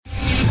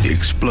The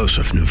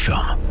explosive new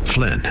film,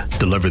 Flynn,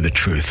 deliver the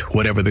truth,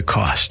 whatever the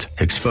cost.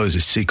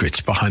 Exposes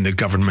secrets behind the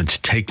government's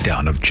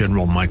takedown of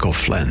General Michael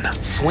Flynn.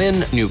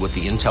 Flynn knew what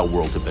the intel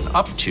world had been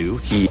up to.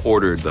 He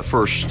ordered the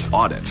first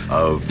audit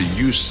of the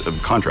use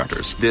of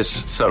contractors.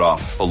 This set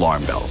off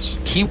alarm bells.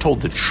 He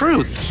told the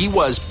truth. He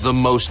was the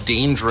most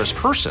dangerous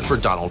person for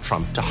Donald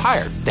Trump to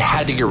hire. They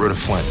had to get rid of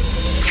Flynn.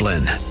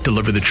 Flynn,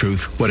 deliver the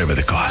truth, whatever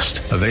the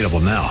cost. Available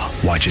now.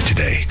 Watch it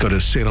today. Go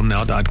to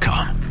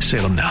salemnow.com.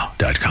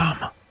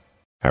 salemnow.com.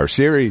 Our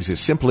series is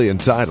simply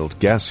entitled,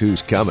 Guess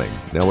Who's Coming?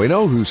 Now, we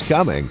know who's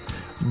coming,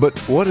 but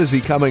what is he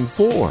coming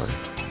for?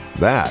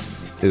 That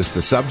is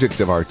the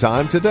subject of our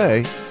time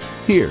today,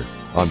 here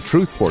on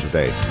Truth for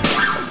Today.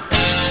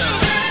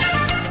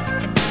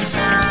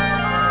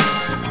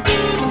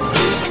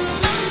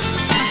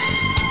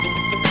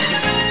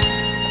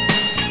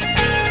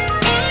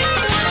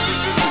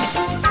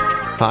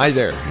 Hi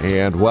there,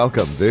 and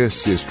welcome.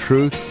 This is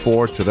Truth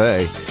for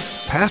Today.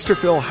 Pastor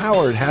Phil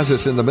Howard has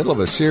us in the middle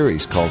of a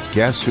series called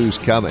Guess Who's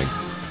Coming?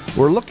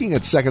 We're looking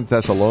at 2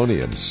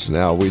 Thessalonians.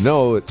 Now, we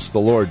know it's the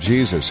Lord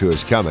Jesus who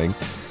is coming.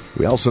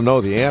 We also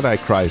know the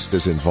Antichrist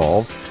is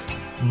involved.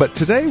 But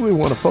today we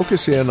want to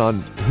focus in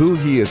on who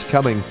he is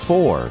coming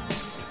for,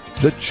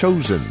 the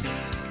chosen.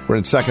 We're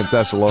in 2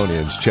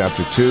 Thessalonians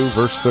chapter 2,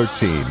 verse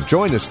 13.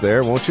 Join us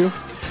there, won't you?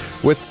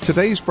 With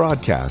today's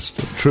broadcast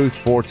of Truth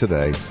for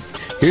Today,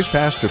 here's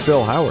Pastor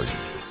Phil Howard.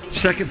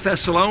 2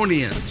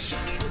 Thessalonians.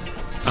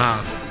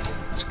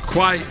 It's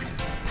quite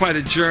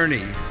a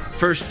journey.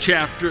 First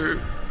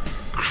chapter,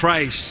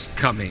 Christ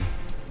coming.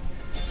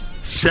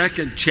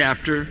 Second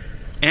chapter,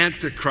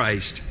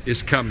 Antichrist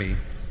is coming.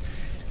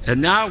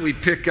 And now we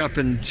pick up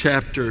in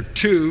chapter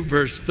 2,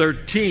 verse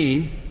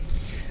 13.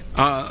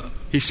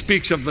 He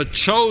speaks of the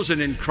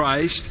chosen in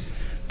Christ,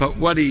 but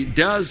what he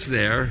does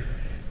there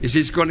is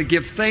he's going to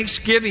give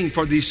thanksgiving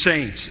for these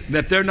saints,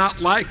 that they're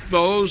not like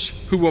those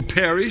who will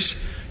perish.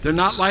 They're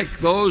not like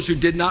those who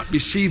did not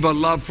receive a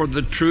love for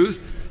the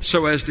truth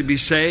so as to be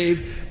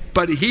saved.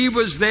 But he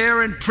was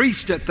there and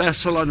preached at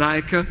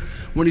Thessalonica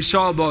when he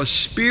saw the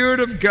Spirit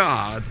of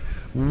God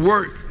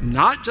work,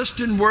 not just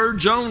in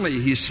words only,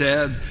 he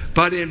said,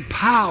 but in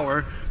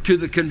power to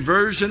the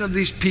conversion of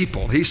these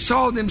people. He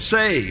saw them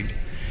saved.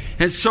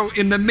 And so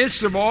in the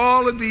midst of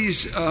all of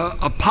these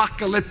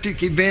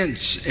apocalyptic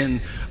events and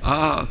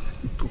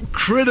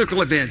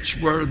critical events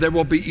where there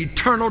will be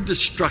eternal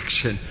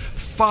destruction,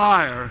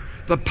 fire,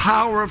 the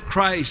power of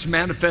Christ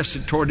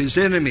manifested toward his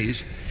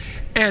enemies,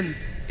 and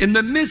in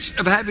the midst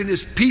of having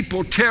his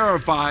people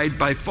terrified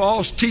by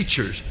false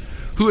teachers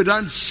who had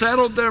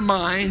unsettled their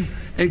mind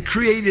and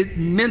created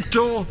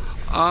mental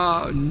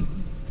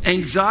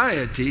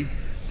anxiety,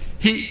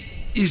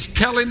 he's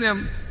telling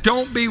them,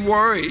 don't be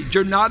worried.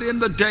 You're not in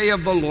the day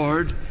of the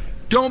Lord.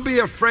 Don't be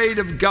afraid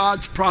of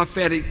God's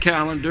prophetic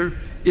calendar.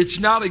 It's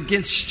not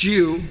against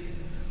you.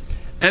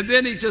 And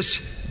then he just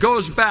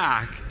goes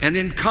back, and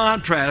in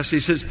contrast, he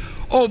says,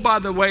 oh, by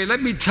the way, let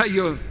me tell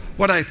you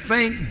what I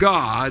thank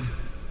God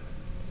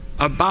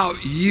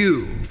about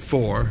you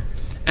for.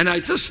 And I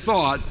just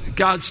thought,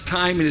 God's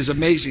timing is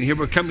amazing. Here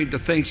we're coming to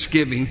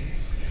Thanksgiving.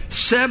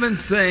 7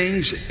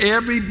 things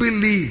every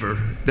believer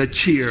that's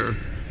here,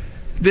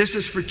 this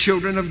is for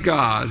children of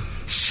God,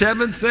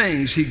 7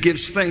 things he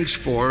gives thanks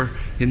for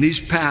in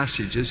these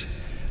passages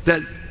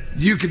that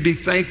you could be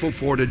thankful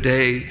for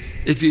today.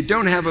 If you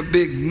don't have a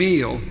big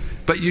meal,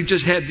 but you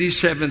just have these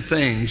 7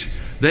 things,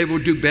 they will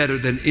do better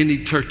than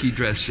any turkey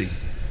dressing.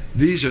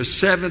 These are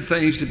 7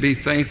 things to be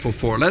thankful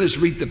for. Let us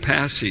read the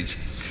passage.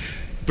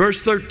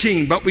 Verse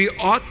 13, but we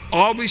ought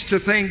always to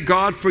thank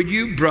God for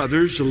you,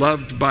 brothers,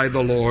 loved by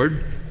the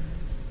Lord,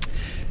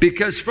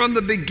 because from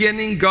the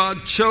beginning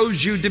God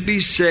chose you to be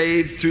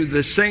saved through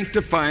the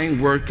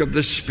sanctifying work of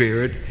the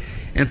Spirit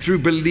and through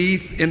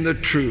belief in the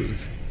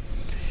truth.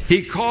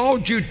 He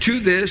called you to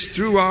this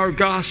through our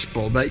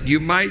gospel, that you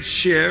might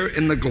share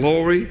in the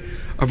glory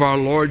of our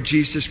Lord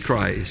Jesus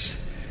Christ.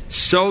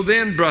 So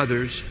then,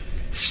 brothers,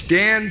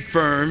 stand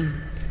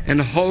firm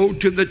and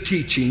hold to the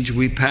teachings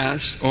we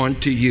pass on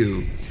to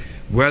you,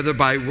 whether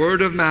by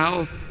word of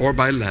mouth or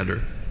by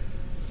letter.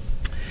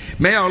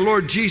 May our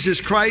Lord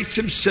Jesus Christ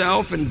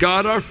himself and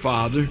God our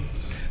Father,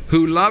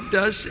 who loved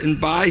us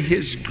and by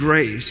his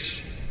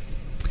grace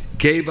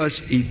gave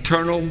us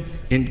eternal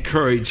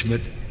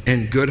encouragement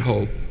and good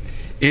hope,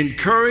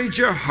 encourage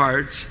your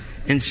hearts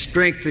and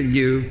strengthen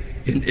you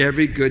in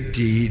every good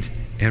deed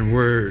and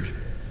word.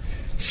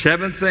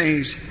 7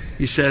 things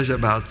he says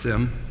about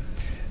them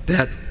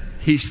that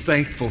he's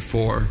thankful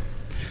for.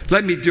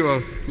 Let me do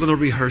a little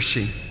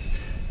rehearsing.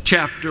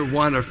 Chapter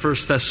 1 of 1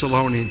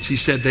 Thessalonians, he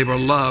said they were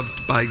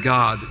loved by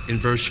God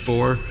in verse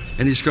 4,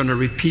 and he's going to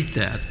repeat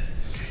that.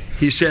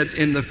 He said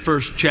in the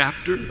first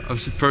chapter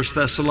of 1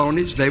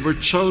 Thessalonians, they were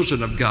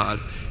chosen of God.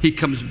 He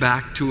comes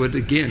back to it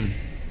again.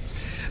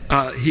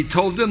 He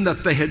told them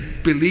that they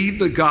had believed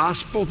the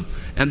gospel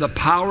and the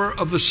power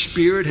of the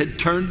Spirit had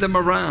turned them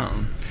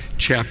around.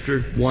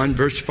 Chapter 1,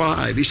 verse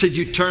 5. He said,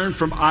 you turn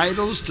from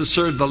idols to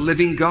serve the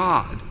living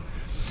God.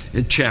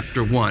 in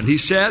chapter 1. He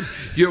said,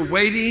 you're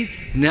waiting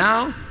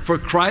now for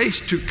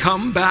Christ to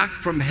come back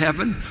from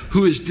heaven,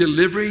 who is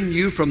delivering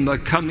you from the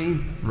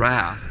coming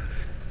wrath.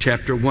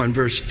 Chapter 1,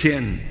 verse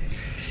 10.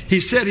 He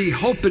said he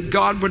hoped that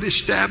God would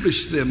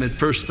establish them in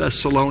 1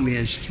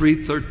 Thessalonians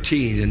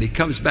 3:13. And he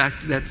comes back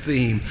to that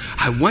theme.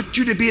 I want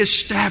you to be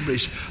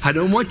established. I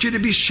don't want you to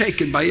be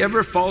shaken by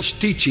every false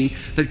teaching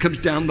that comes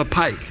down the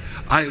pike.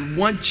 I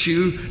want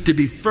you to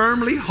be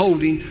firmly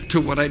holding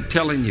to what I'm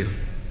telling you.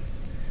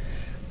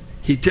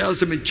 He tells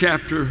them in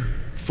chapter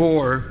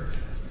 4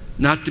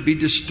 not to be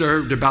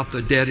disturbed about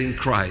the dead in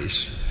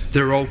Christ.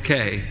 They're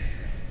okay.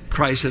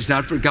 Christ has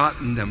not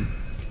forgotten them.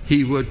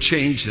 He will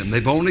change them.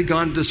 They've only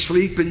gone to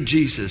sleep in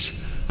Jesus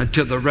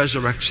until the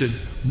resurrection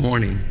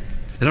morning.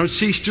 They don't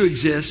cease to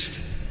exist.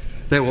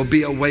 They will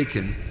be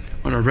awakened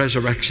on a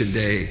resurrection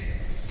day.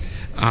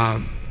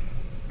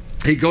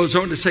 He goes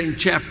on to say in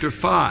chapter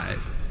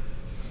 5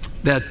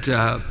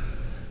 that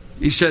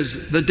he says,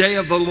 the day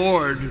of the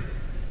Lord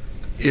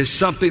is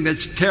something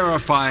that's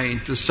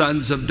terrifying to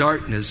sons of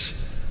darkness,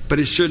 but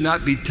it should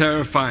not be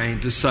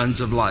terrifying to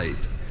sons of light.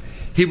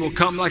 He will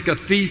come like a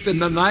thief in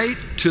the night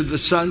to the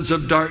sons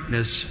of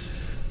darkness,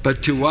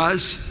 but to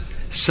us,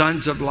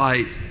 sons of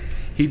light,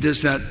 he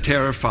does not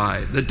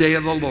terrify. The day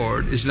of the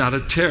Lord is not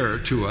a terror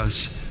to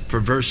us. For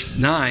verse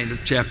 9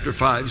 of chapter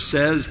 5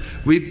 says,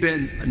 we've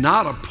been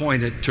not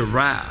appointed to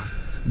wrath,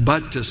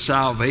 but to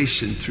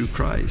salvation through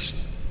Christ.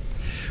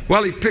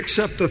 Well, he picks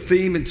up the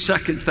theme in 2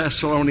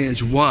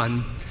 Thessalonians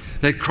 1,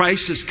 that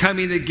Christ is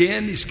coming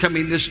again. He's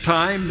coming this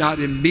time not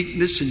in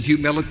meekness and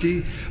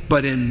humility,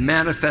 but in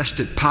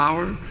manifested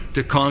power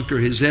to conquer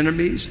his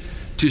enemies,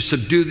 to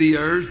subdue the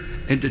earth,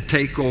 and to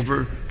take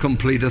over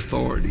complete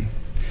authority.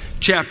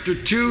 Chapter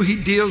 2, he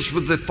deals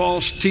with the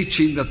false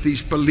teaching that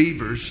these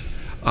believers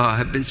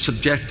have been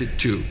subjected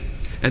to.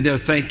 And they're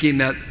thinking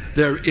that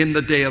they're in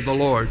the day of the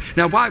Lord.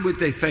 Now, why would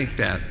they think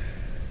that?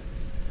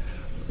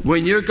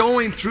 When you're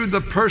going through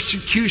the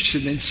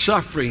persecution and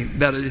suffering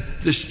that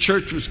this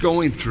church was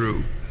going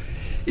through,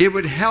 it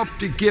would help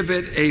to give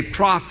it a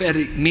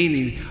prophetic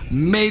meaning.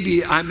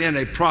 Maybe I'm in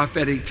a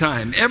prophetic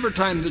time. Every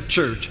time the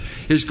church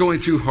is going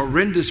through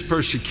horrendous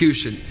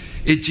persecution,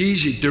 it's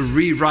easy to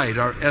rewrite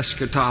our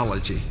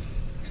eschatology.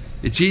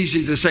 It's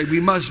easy to say, we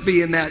must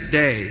be in that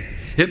day.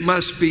 It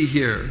must be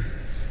here.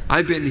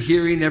 I've been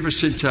hearing ever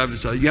since I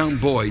was a young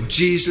boy,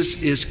 Jesus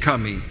is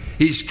coming.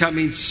 He's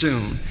coming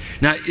soon.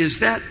 Now, is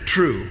that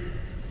true?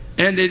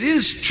 And it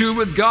is true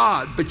with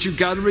God, but you've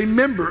got to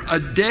remember, a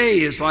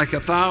day is like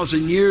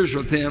 1,000 years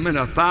with him, and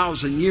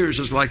 1,000 years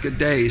is like a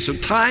day. So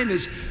time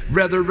is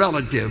rather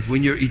relative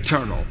when you're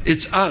eternal.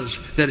 It's us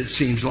that it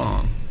seems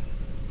long.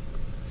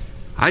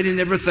 I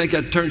didn't ever think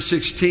I'd turn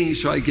 16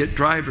 so I'd get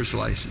driver's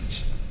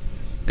license.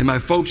 And my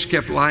folks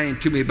kept lying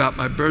to me about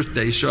my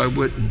birthday so I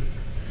wouldn't.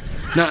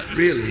 Not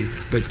really,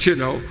 but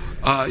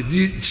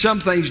some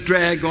things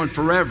drag on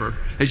forever.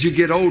 As you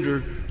get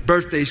older,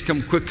 birthdays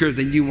come quicker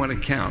than you want to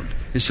count.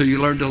 And so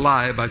you learn to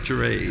lie about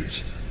your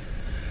age.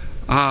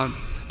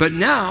 But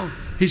now,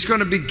 he's going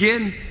to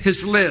begin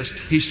his list.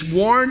 He's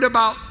warned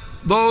about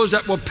those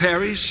that will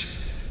perish.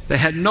 They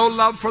had no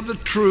love for the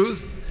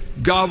truth.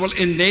 God will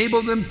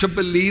enable them to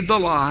believe the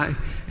lie.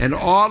 And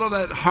all of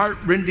that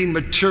heart-rending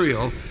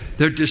material,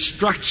 their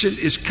destruction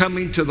is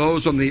coming to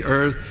those on the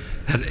earth.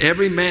 And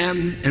every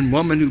man and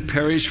woman who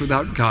perish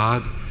without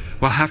God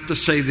will have to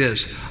say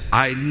this: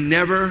 I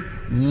never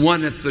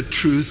wanted the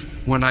truth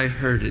when I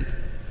heard it.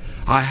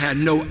 I had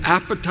no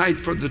appetite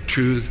for the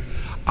truth.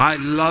 I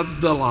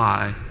loved the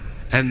lie,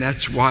 and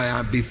that's why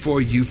I'm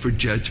before you for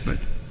judgment.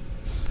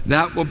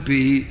 That will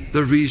be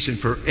the reason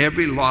for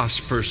every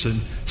lost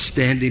person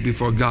standing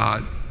before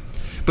God.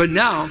 But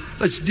now,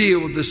 let's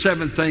deal with the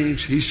 7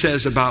 things he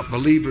says about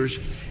believers,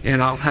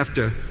 and I'll have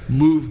to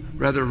move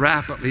rather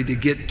rapidly to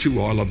get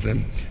to all of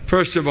them.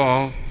 First of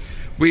all,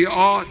 we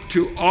ought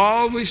to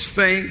always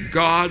thank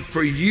God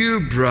for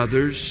you,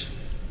 brothers,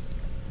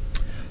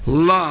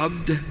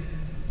 loved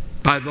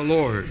by the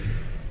Lord.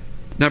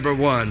 Number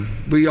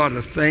 1, we ought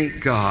to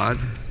thank God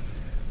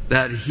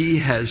that he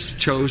has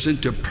chosen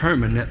to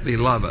permanently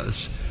love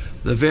us.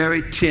 The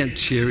very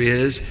tense here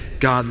is,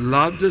 God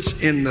loved us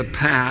in the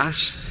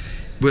past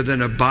with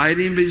an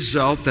abiding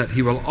result that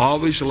he will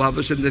always love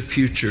us in the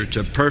future. It's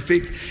a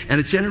perfect, and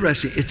it's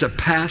interesting, it's a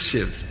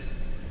passive,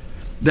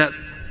 that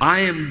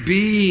I am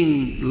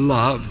being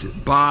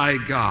loved by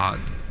God.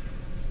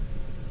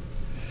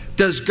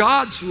 Does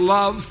God's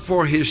love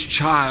for his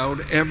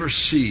child ever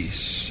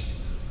cease?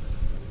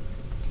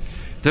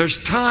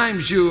 There's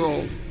times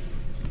you'll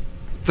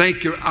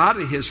think you're out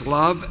of his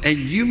love, and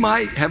you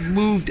might have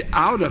moved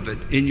out of it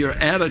in your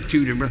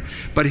attitude,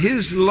 but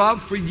his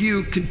love for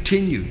you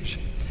continues.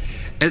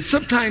 And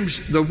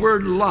sometimes the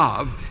word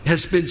love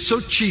has been so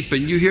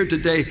cheapened. You hear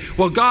today,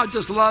 well, God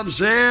just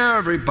loves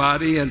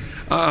everybody. And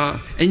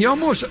you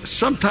almost,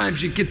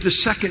 sometimes you get the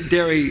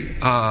secondary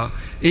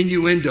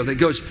innuendo that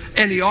goes,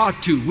 and he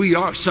ought to. We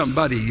are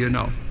somebody, you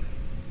know.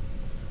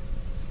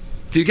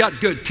 If you got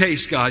good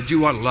taste, God,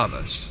 you ought to love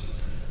us.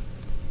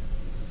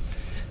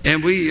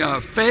 And we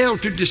fail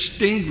to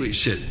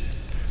distinguish it.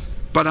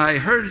 But I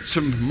heard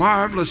some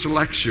marvelous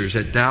lectures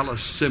at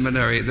Dallas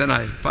Seminary. Then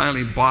I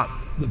finally bought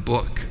the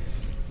book.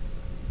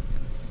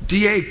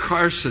 D.A.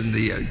 Carson,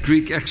 the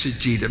Greek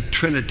exegete of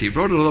Trinity,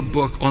 wrote a little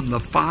book on the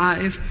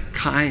 5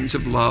 kinds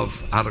of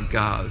love out of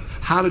God,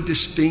 how to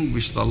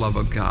distinguish the love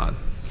of God.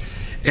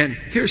 And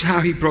here's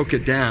how he broke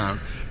it down.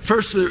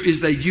 First, there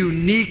is a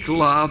unique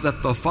love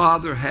that the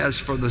Father has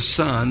for the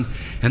Son,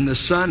 and the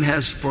Son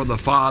has for the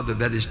Father,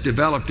 that is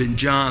developed in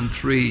John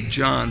 3,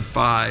 John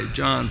 5,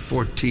 John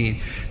 14,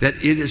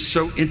 that it is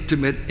so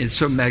intimate and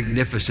so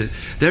magnificent.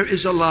 There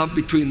is a love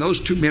between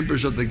those two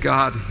members of the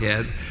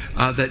Godhead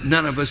that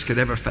none of us could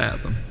ever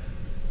fathom.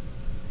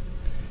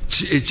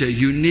 It's a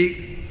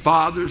unique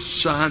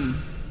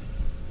Father-Son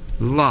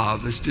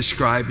love that's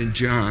described in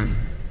John.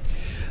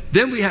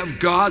 Then we have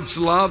God's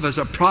love as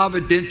a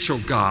providential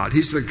God.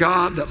 He's the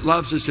God that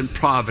loves us in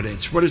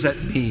providence. What does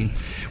that mean?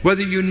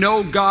 Whether you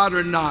know God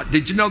or not,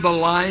 did you know the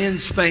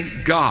lions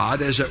thank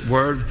God, as it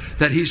were,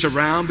 that He's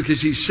around? Because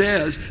He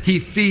says He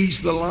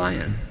feeds the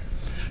lion.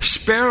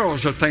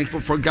 Sparrows are thankful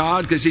for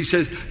God because He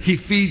says He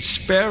feeds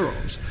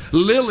sparrows.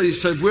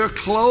 Lilies said, we're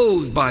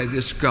clothed by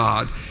this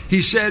God.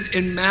 He said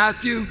in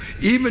Matthew,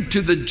 even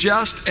to the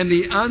just and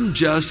the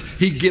unjust,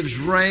 He gives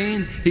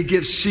rain, He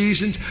gives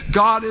seasons.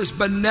 God is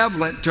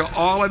benevolent to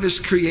all of His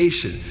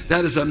creation.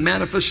 That is a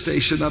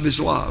manifestation of His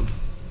love.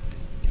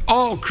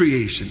 All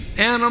creation,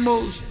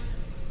 animals,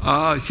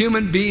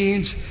 human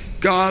beings,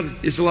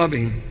 God is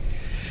loving.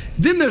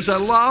 Then there's a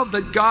love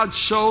that God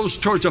shows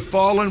towards a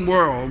fallen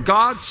world.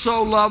 God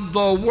so loved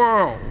the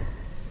world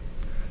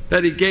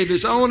that He gave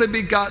His only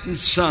begotten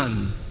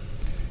Son.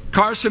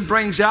 Carson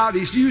brings out,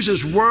 he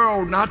uses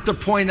world not to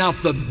point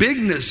out the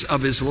bigness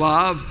of His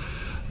love,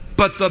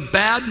 but the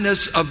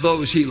badness of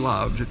those He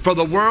loved. For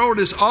the world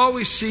is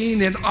always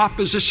seen in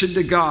opposition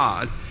to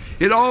God.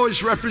 It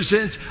always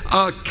represents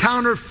a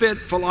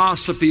counterfeit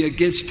philosophy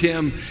against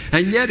Him.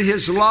 And yet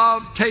His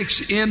love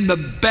takes in the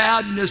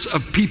badness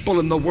of people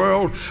in the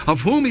world,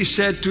 of whom He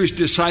said to His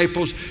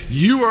disciples,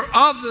 you are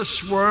of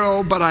this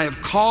world, but I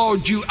have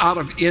called you out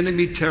of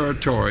enemy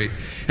territory.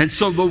 And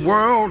so the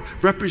world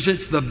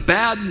represents the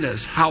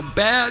badness. How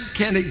bad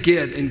can it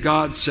get? And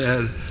God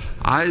said,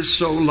 I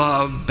so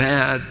love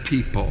bad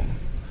people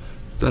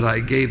that I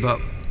gave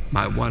up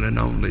my one and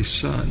only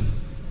Son.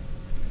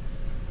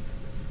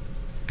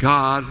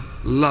 God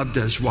loved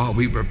us while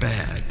we were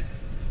bad,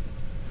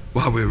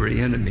 while we were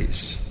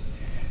enemies.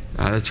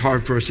 It's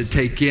hard for us to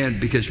take in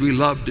because we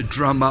love to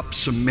drum up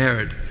some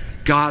merit.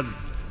 God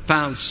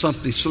found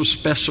something so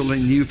special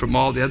in you from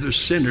all the other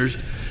sinners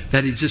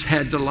that He just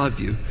had to love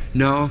you.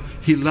 No,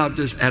 He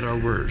loved us at our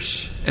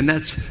worst. And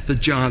that's the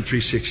John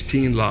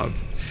 3:16 love.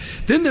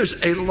 Then there's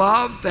a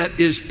love that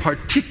is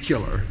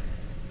particular.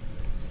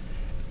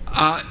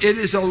 It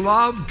is a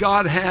love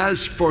God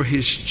has for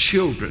His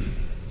children.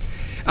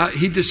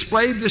 He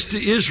displayed this to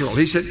Israel.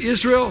 He said,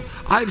 Israel,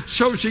 I've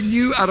chosen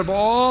you out of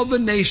all the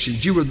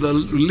nations. You were the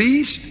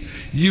least.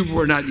 You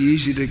were not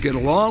easy to get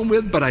along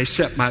with, but I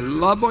set my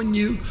love on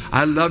you.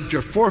 I loved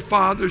your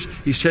forefathers.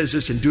 He says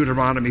this in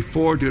Deuteronomy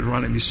 4,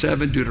 Deuteronomy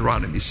 7,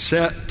 Deuteronomy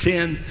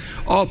 10.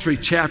 All 3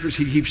 chapters,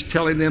 he keeps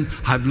telling them,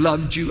 I've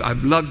loved you.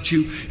 I've loved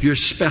you. You're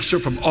special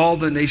from all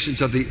the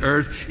nations of the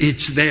earth.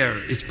 It's there.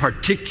 It's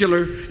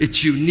particular.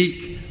 It's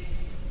unique.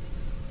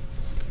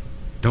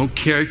 Don't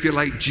care if you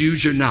like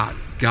Jews or not.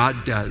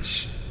 God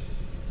does.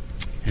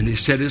 And He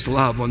set His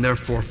love on their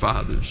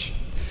forefathers.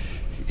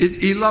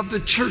 He loved the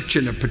church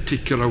in a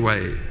particular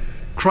way.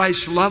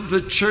 Christ loved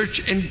the church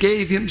and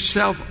gave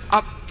Himself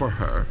up for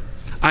her.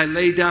 I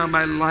lay down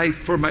my life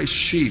for my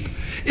sheep.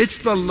 It's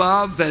the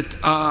love that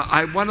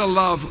I want to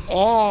love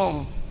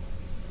all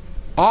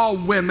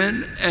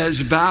women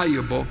as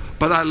valuable,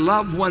 but I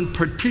love one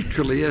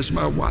particularly as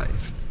my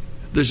wife.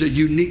 There's a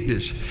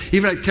uniqueness.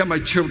 Even I tell my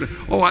children,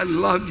 oh, I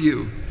love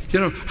you. You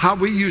know, how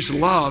we use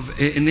love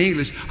in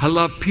English. I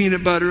love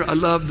peanut butter. I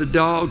love the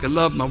dog. I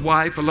love my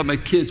wife. I love my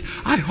kids.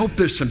 I hope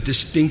there's some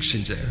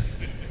distinctions there.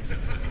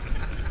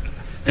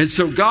 And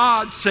so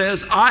God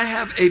says, I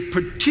have a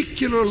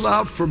particular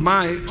love for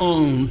my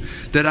own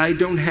that I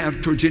don't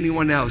have towards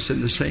anyone else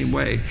in the same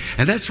way.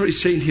 And that's what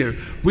He's saying here.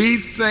 We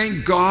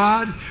thank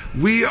God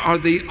we are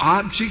the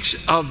objects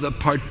of the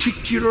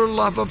particular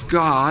love of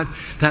God,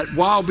 that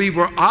while we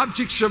were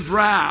objects of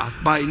wrath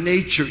by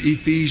nature,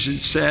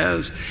 Ephesians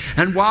says,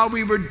 and while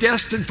we were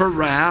destined for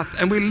wrath,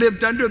 and we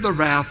lived under the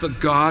wrath of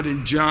God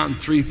in John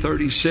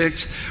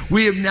 3:36,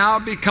 we have now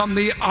become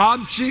the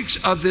objects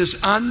of this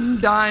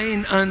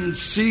undying,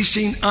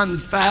 unceasing,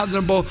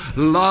 unfathomable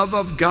love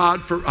of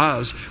God for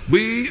us.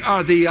 We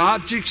are the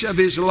objects of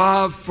His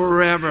love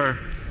forever.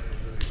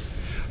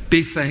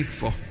 Be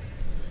thankful.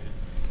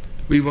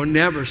 We will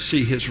never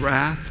see His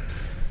wrath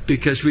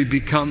because we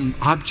become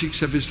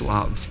objects of His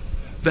love,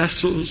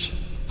 vessels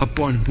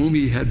upon whom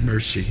He had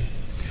mercy.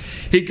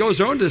 He goes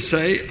on to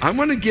say, I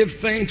want to give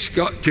thanks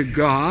to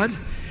God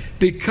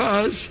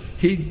because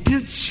He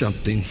did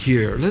something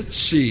here. Let's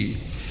see.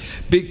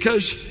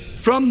 Because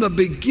from the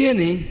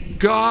beginning,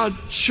 God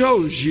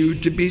chose you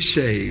to be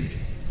saved.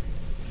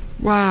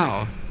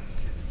 Wow.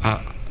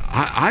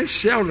 I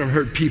seldom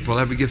heard people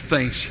ever give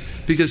thanks,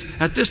 because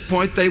at this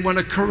point they want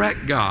to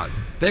correct God.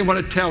 They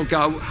want to tell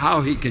God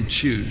how he can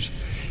choose.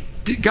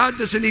 God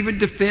doesn't even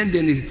defend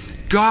anything.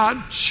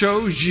 God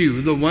chose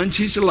you, the ones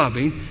he's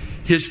loving,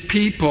 his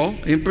people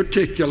in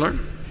particular.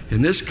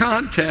 In this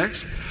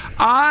context,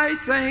 I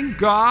thank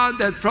God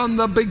that from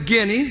the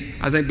beginning,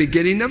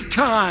 beginning of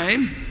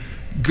time,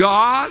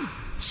 God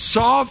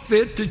saw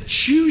fit to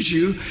choose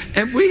you.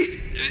 And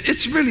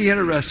it's really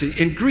interesting.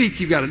 In Greek,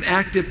 you've got an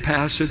active,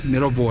 passive,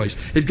 middle voice.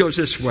 It goes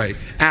this way.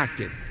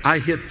 Active, I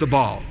hit the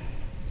ball.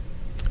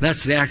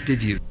 That's the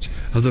active use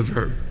of the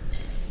verb.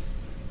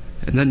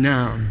 And the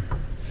noun.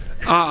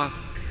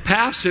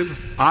 Passive,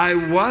 I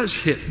was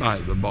hit by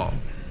the ball.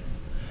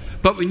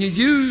 But when you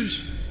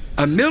use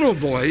a middle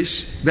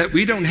voice that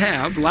we don't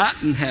have,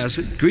 Latin has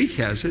it, Greek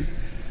has it,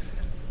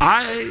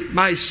 I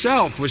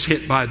myself was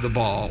hit by the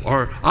ball,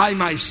 or I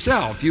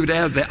myself, you would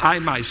add the I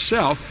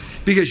myself,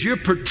 because you're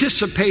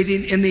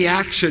participating in the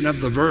action of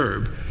the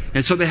verb.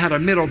 And so they had a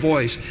middle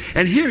voice.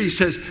 And here he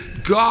says,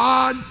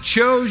 God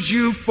chose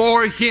you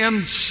for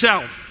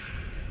himself.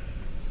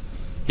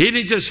 He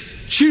didn't just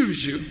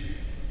choose you.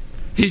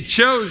 He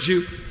chose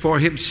you for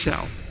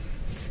himself.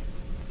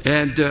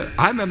 And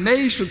I'm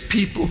amazed with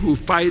people who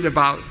fight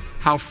about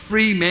how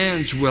free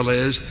man's will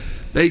is.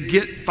 They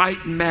get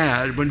fighting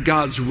mad when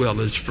God's will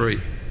is free.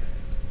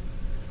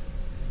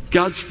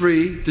 God's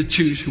free to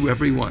choose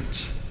whoever he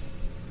wants.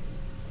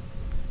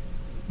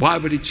 Why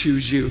would he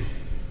choose you?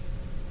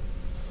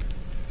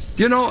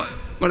 You know,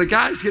 when a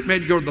guy's getting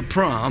ready to go to the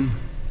prom,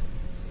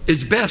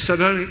 it's best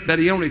that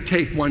he only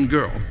take one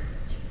girl.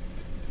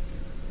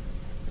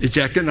 It's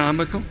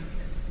economical.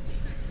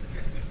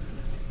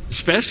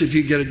 Especially if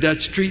you get a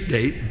Dutch street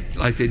date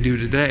like they do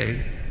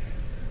today.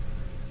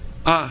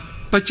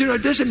 But you know,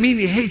 it doesn't mean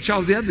he hates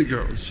all the other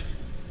girls.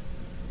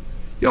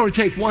 You only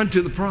take one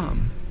to the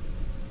prom.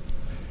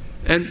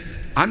 And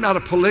I'm not a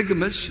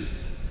polygamist.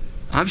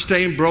 I'm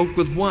staying broke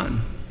with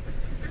one.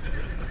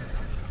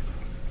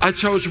 I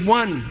chose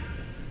one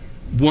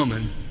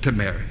woman to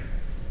marry.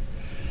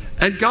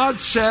 And God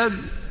said,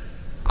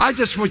 I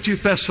just want you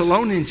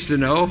Thessalonians to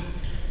know,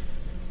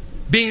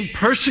 being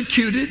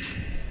persecuted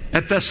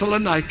at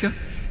Thessalonica,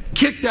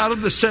 kicked out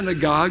of the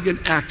synagogue in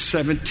Acts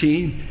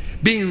 17,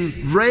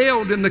 being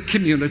railed in the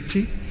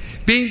community,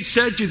 being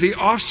said you're the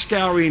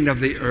offscouring of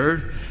the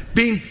earth,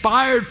 being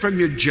fired from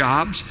your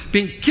jobs,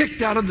 being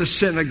kicked out of the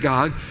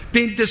synagogue,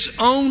 being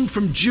disowned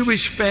from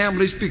Jewish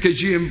families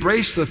because you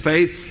embrace the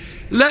faith.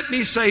 Let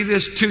me say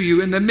this to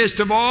you, in the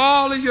midst of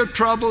all of your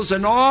troubles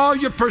and all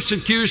your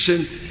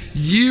persecution,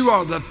 you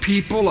are the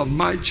people of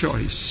my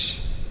choice.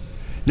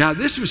 Now,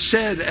 this was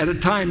said at a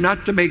time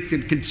not to make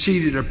them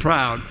conceited or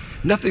proud.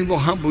 Nothing will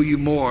humble you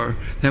more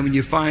than when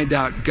you find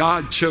out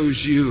God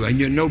chose you and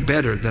you're no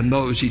better than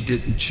those he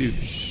didn't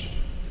choose.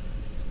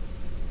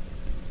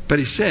 But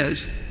he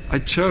says, I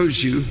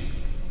chose you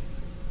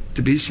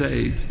to be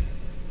saved.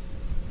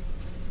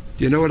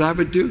 Do you know what I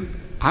would do?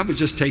 I would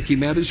just take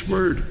him at his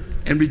word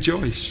and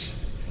rejoice.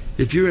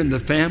 If you're in the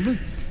family,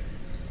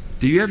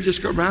 do you ever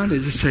just go around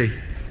and just say,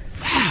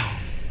 wow,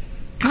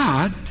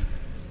 God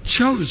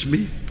chose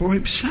me for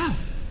himself?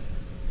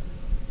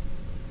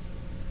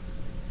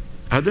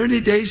 Are there any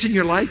days in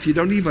your life you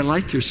don't even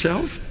like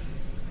yourself?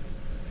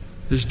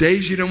 There's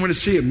days you don't want to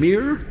see a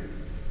mirror.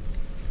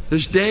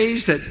 There's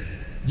days that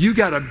you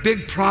got a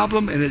big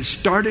problem and it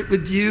started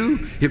with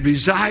you, it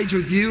resides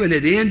with you, and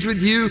it ends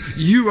with you.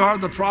 You are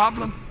the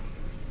problem.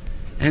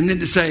 And then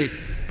to say,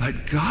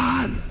 but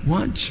God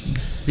wants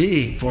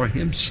me for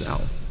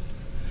himself.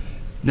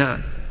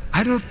 Now,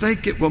 I don't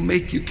think it will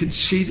make you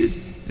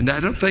conceited. And I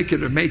don't think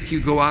it'll make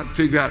you go out and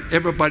figure out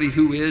everybody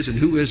who is and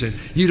who isn't.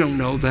 You don't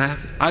know that.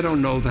 I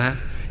don't know that.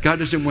 God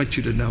doesn't want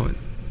you to know it.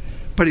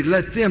 But he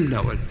let them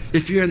know it.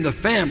 If you're in the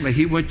family,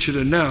 he wants you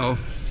to know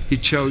he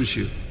chose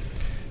you.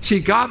 See,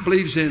 God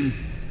believes in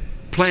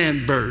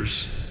planned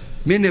births.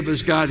 Many of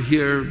us got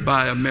here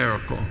by a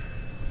miracle.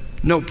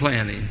 No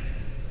planning.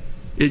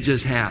 It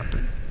just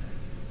happened.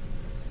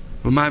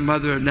 When my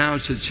mother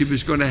announced that she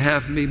was going to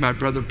have me, my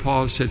brother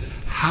Paul said,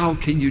 how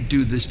can you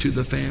do this to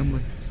the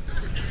family?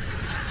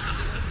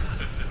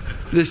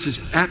 This is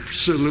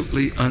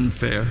absolutely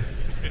unfair.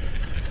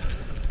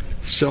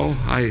 So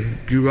I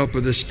grew up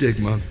with a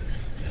stigma.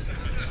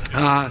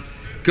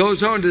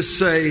 Goes on to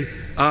say,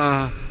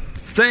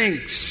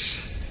 thanks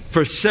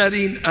for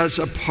setting us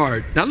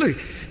apart. Now look,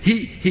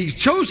 he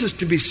chose us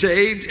to be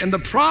saved. In the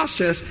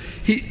process,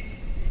 he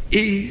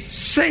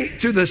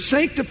through the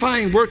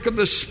sanctifying work of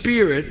the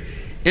Spirit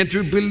and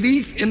through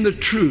belief in the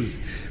truth.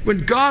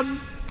 When God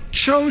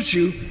chose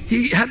you,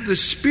 he had the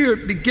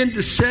Spirit begin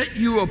to set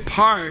you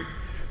apart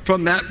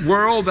from that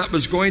world that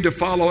was going to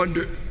follow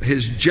under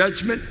his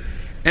judgment.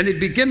 And he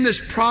began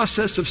this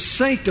process of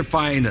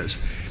sanctifying us.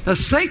 Now,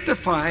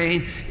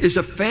 sanctifying is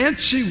a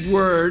fancy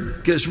word,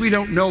 because we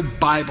don't know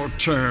Bible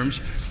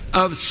terms,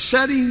 of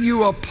setting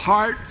you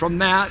apart from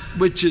that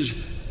which is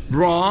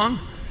wrong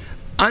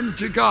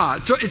unto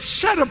God. So it's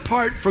set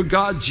apart for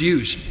God's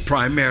use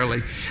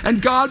primarily.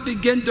 And God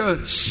began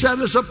to set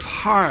us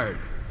apart.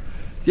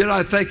 You know,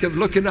 I think of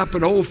looking up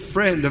an old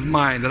friend of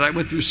mine that I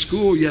went through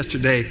school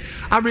yesterday.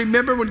 I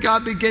remember when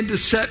God began to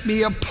set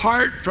me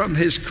apart from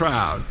his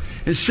crowd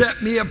and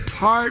set me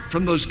apart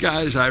from those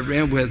guys I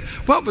ran with.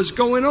 What was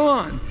going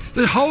on?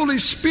 The Holy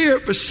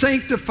Spirit was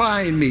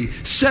sanctifying me,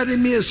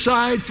 setting me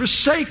aside for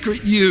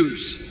sacred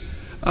use.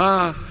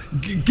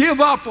 Give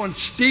up on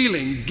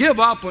stealing. Give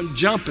up on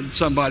jumping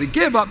somebody.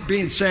 Give up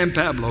being San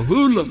Pablo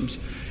hoodlums.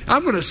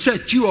 I'm going to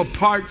set you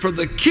apart for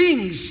the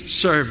King's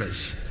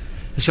service.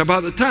 And so by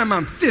the time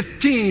I'm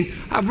 15,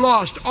 I've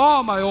lost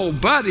all my old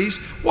buddies.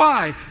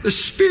 Why? The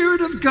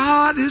Spirit of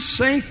God is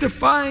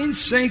sanctifying,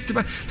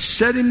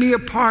 setting me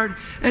apart.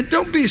 And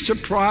don't be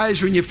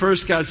surprised when you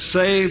first got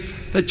saved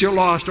that you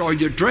lost all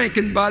your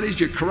drinking buddies,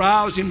 your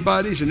carousing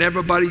buddies, and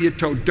everybody you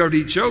told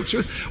dirty jokes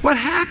with. What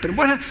happened?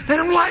 They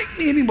don't like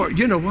me anymore.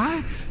 You know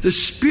why? The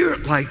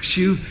Spirit likes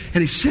you,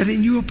 and He's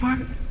setting you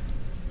apart.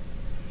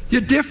 You're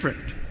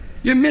different.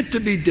 You're meant to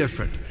be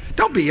different.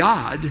 Don't be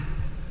odd.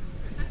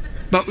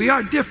 But we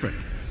are different.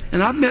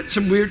 And I've met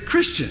some weird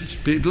Christians,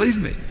 believe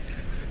me.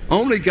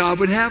 Only God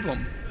would have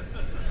them.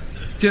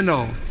 You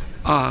know,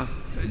 I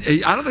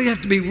don't think you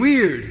have to be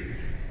weird,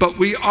 but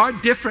we are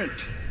different.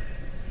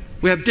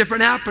 We have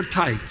different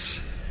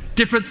appetites.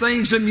 Different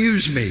things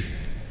amuse me.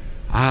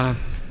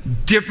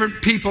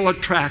 Different people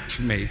attract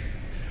me.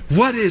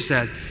 What is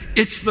that?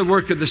 It's the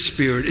work of the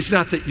Spirit. It's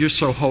not that you're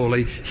so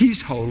holy.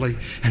 He's holy.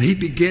 And He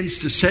begins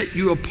to set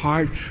you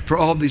apart for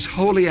all these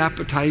holy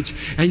appetites.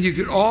 And you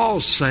could all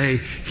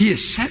say, He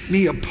has set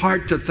me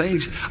apart to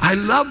things. I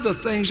love the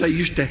things I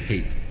used to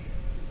hate.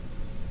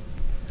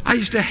 I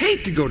used to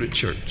hate to go to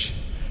church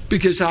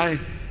because I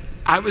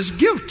was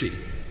guilty.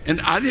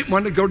 And I didn't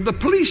want to go to the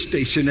police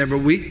station every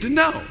week to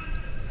know.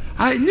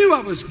 I knew I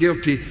was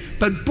guilty.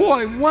 But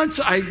boy, once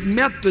I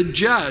met the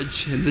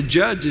judge, and the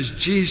judge is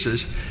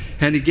Jesus,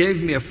 and He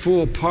gave me a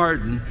full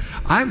pardon,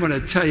 I'm going to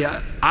tell you,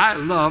 I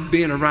love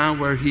being around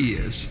where He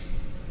is.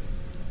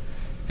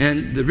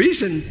 And the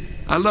reason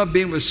I love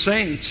being with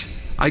saints,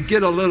 I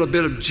get a little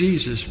bit of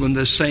Jesus when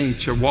the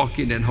saints are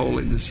walking in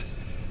holiness.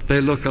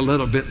 They look a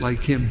little bit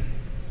like Him.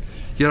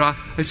 You know,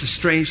 it's a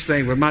strange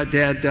thing. When my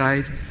dad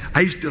died,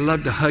 I used to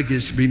love to hug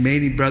his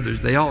remaining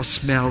brothers. They all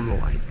smelled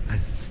alike.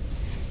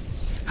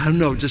 I don't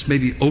know, just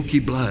maybe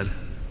oaky blood.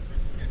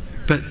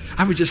 But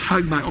I would just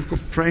hug my Uncle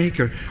Frank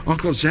or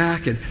Uncle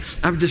Zach, and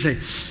I would just say,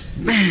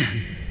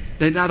 man,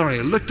 they not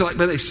only looked alike,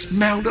 but they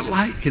smelled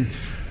alike. And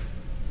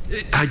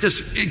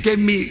it gave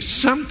me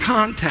some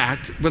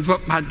contact with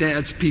what my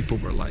dad's people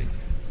were like.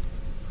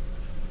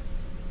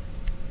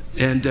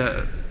 And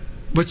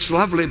what's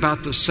lovely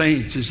about the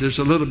saints is there's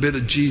a little bit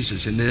of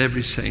Jesus in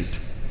every saint.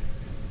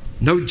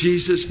 No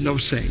Jesus, no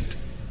saint.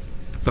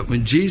 But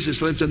when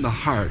Jesus lives in the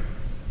heart,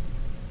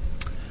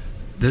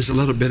 there's a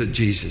little bit of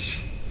Jesus.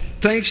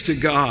 Thanks to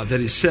God that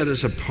He set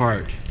us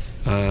apart.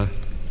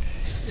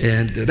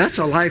 And that's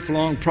a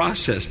lifelong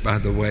process, by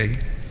the way.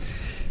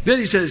 Then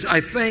he says,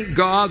 I thank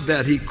God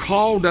that He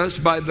called us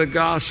by the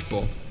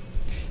gospel.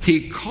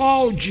 He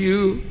called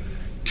you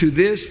to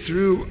this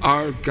through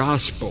our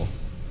gospel.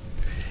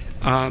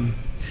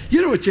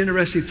 You know what's an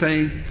interesting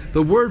thing?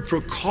 The word for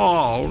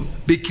call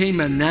became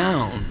a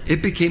noun.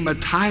 It became a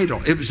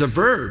title. It was a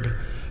verb,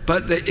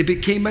 but it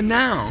became a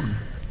noun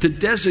to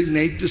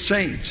designate the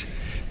saints.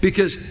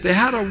 Because they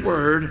had a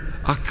word,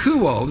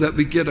 akuo, that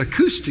we get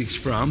acoustics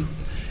from,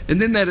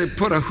 and then they had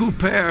put a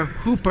huper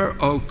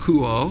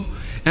okuo,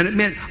 and it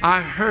meant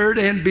I heard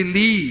and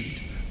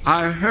believed.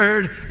 I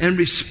heard and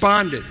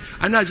responded.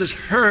 I not just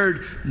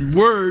heard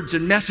words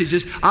and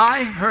messages.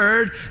 I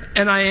heard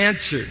and I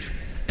answered.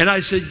 And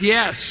I said,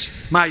 yes,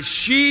 my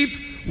sheep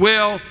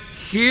will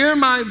hear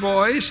my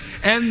voice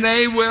and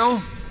they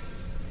will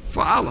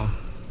follow.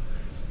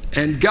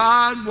 And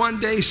God one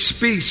day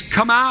speaks,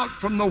 come out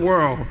from the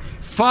world.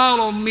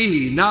 Follow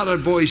me, not a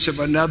voice of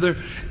another.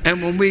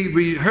 And when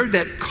we heard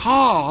that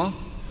call,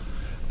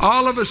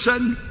 all of a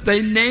sudden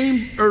they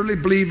named early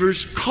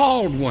believers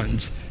called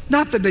ones.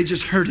 Not that they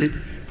just heard it,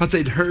 but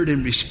they'd heard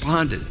and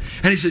responded.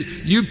 And He says,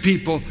 you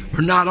people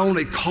were not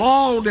only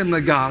called in the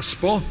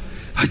gospel,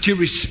 but you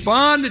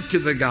responded to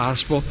the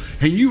gospel,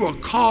 and you are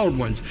called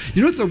ones.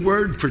 You know what the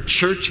word for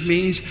church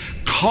means?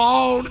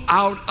 Called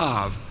out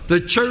of.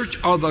 The church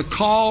are the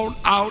called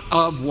out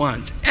of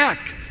ones. Ek,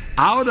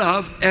 out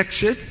of,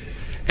 exit,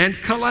 and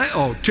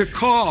kaleo, to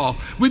call.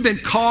 We've been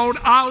called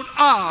out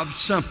of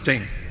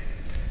something.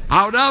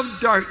 Out of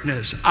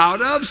darkness,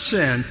 out of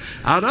sin,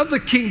 out of the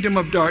kingdom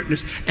of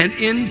darkness, and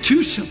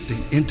into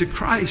something, into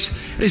Christ.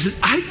 And He says,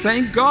 I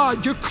thank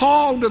God you're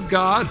called of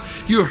God.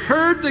 You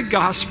heard the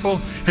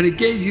gospel, and He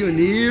gave you an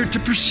ear to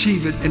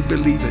perceive it and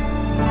believe it.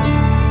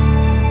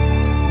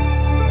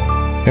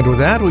 And with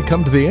that, we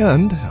come to the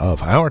end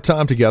of our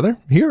time together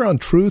here on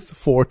Truth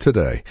for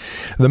Today,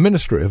 the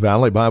ministry of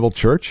Valley Bible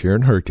Church here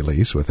in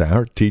Hercules with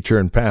our teacher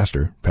and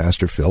pastor,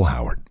 Pastor Phil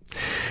Howard.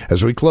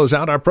 As we close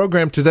out our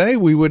program today,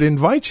 we would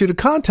invite you to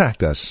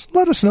contact us.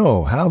 Let us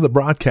know how the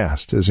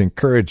broadcast has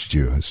encouraged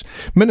you, has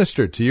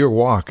ministered to your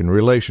walk and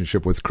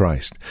relationship with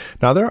Christ.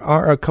 Now, there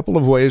are a couple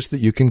of ways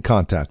that you can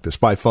contact us.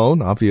 By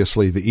phone,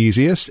 obviously the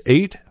easiest,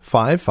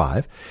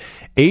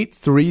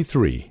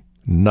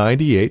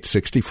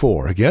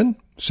 855-833-9864. Again,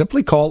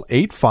 simply call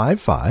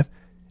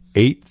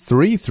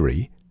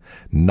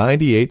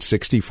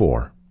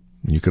 855-833-9864.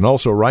 You can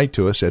also write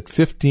to us at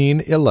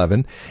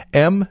 1511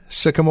 M.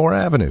 Sycamore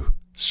Avenue,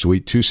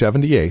 Suite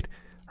 278,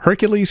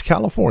 Hercules,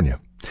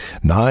 California.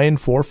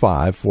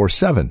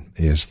 94547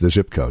 is the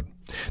zip code.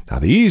 Now,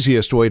 the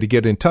easiest way to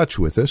get in touch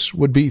with us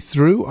would be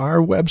through our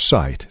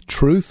website,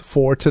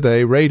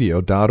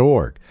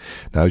 truthfortodayradio.org.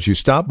 Now, as you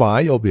stop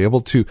by, you'll be able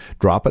to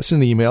drop us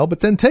an email,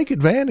 but then take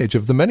advantage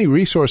of the many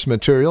resource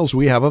materials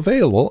we have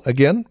available,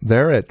 again,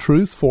 there at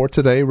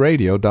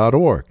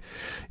truthfortodayradio.org.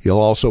 You'll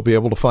also be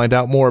able to find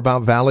out more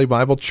about Valley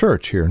Bible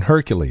Church here in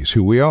Hercules,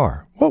 who we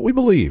are, what we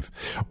believe,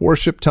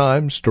 worship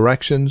times,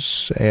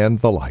 directions, and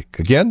the like.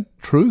 Again,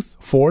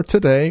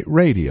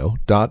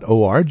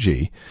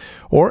 truthfortodayradio.org,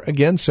 or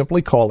again,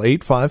 simply call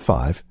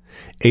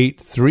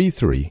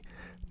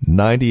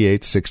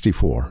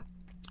 855-833-9864.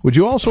 Would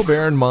you also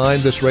bear in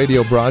mind this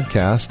radio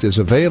broadcast is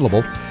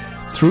available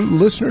through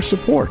listener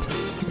support?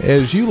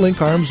 As you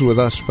link arms with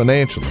us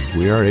financially,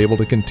 we are able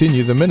to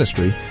continue the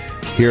ministry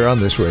here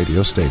on this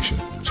radio station.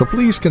 So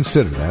please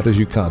consider that as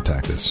you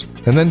contact us.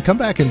 And then come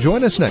back and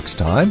join us next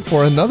time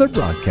for another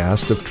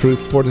broadcast of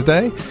Truth for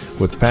Today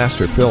with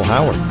Pastor Phil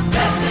Howard.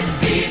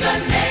 Blessed be the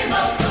name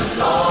of the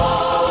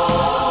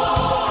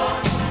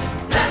Lord.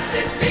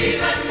 Blessed be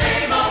the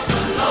name of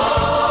the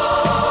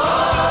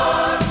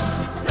Lord.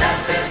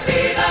 Blessed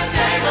be the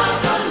name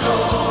of the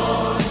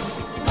Lord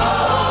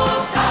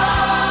Most High.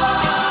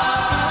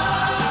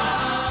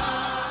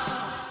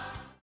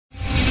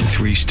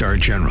 3-star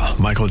General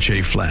Michael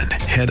J. Flynn,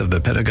 head of the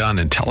Pentagon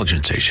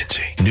Intelligence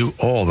Agency, knew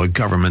all the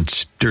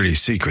government's dirty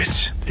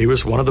secrets. He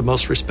was one of the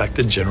most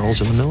respected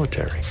generals in the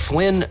military.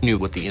 Flynn knew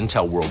what the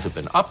intel world had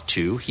been up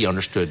to. He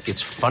understood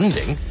its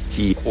funding.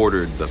 He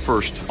ordered the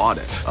first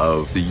audit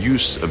of the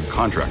use of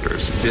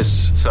contractors.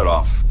 This set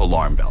off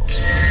alarm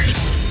bells.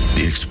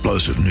 The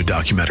explosive new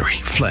documentary,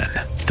 Flynn,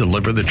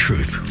 Deliver the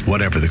Truth,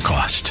 Whatever the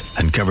Cost,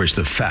 uncovers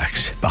the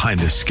facts behind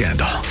this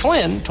scandal.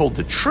 Flynn told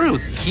the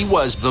truth. He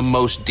was the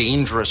most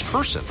dangerous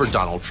person for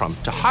Donald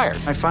Trump to hire.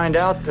 I find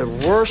out the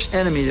worst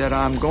enemy that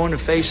I'm going to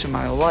face in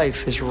my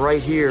life is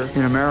right here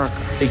in America.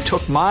 They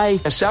took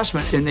my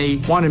assessment and they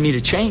wanted me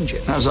to change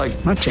it. And I was like,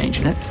 I'm not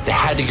changing it. They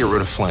had to get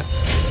rid of Flynn.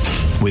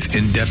 With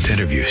in-depth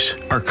interviews,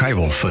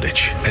 archival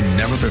footage, and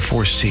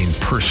never-before-seen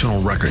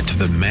personal records of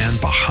the man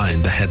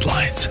behind the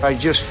headlines. I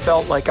just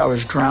felt like I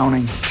was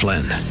drowning.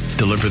 Flynn,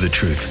 Deliver the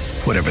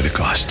Truth, Whatever the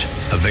Cost.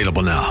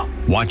 Available now.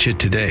 Watch it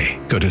today.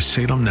 Go to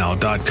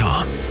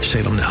salemnow.com.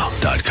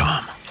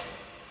 salemnow.com.